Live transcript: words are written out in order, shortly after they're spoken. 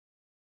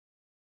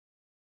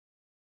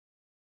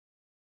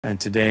And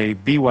today,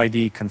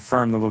 BYD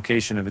confirmed the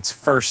location of its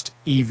first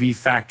EV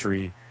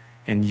factory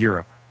in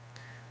Europe.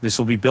 This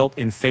will be built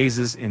in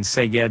phases in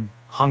Szeged,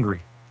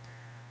 Hungary.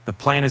 The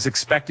plan is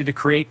expected to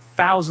create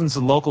thousands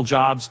of local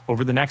jobs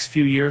over the next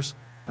few years.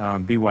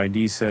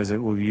 BYD says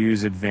it will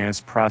use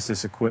advanced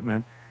process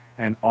equipment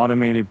and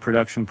automated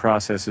production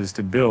processes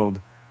to build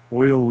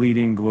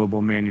world-leading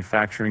global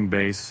manufacturing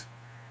base.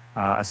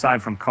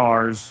 Aside from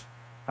cars,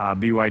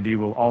 BYD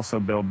will also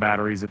build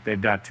batteries at their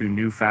Datu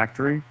new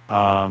factory.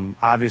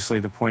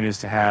 Obviously, the point is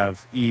to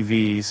have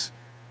EVs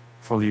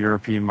for the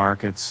European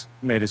markets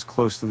made as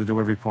close to the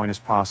delivery point as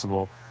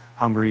possible.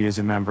 Hungary is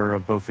a member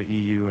of both the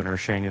EU and our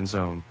Schengen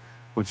zone,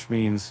 which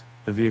means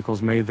the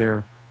vehicles made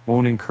there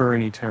won't incur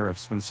any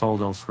tariffs when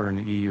sold elsewhere in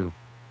the EU.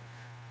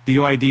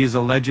 BYD is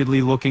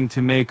allegedly looking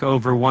to make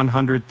over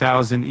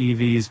 100,000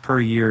 EVs per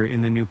year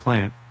in the new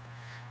plant,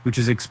 which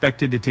is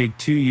expected to take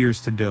 2 years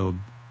to build.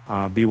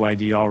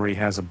 BYD already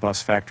has a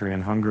bus factory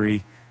in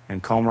Hungary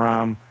and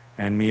Komárom,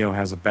 and Mio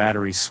has a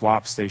battery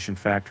swap station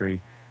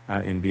factory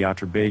in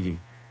Biatra-Begi.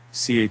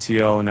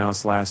 CATL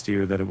announced last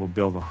year that it will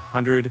build a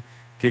 100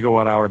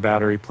 gigawatt-hour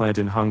battery plant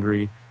in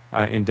Hungary,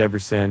 in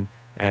Debrecen,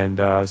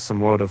 and some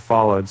more have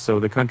followed.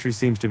 So the country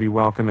seems to be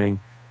welcoming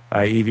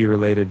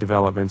EV-related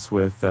developments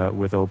with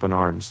open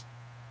arms.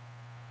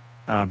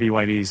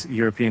 BYD's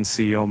European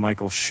CEO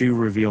Michael Shu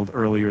revealed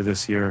earlier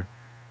this year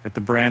that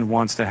the brand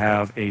wants to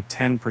have a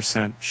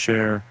 10%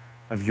 share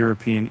of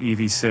European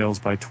EV sales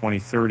by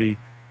 2030.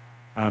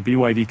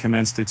 BYD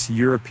commenced its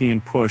European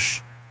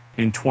push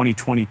in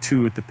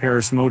 2022 at the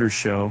Paris Motor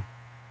Show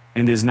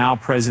and is now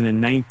present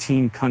in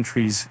 19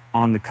 countries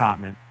on the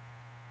continent.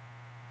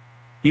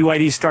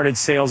 BYD started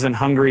sales in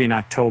Hungary in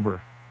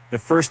October, the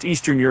first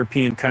Eastern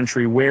European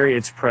country where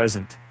it's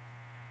present.